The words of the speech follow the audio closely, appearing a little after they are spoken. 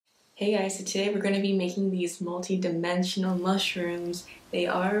Hey guys, so today we're going to be making these multi-dimensional mushrooms. They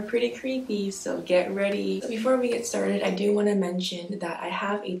are pretty creepy, so get ready. So before we get started, I do want to mention that I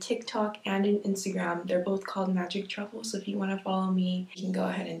have a TikTok and an Instagram. They're both called Magic Truffle, so if you want to follow me, you can go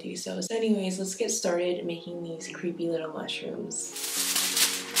ahead and do so. So anyways, let's get started making these creepy little mushrooms.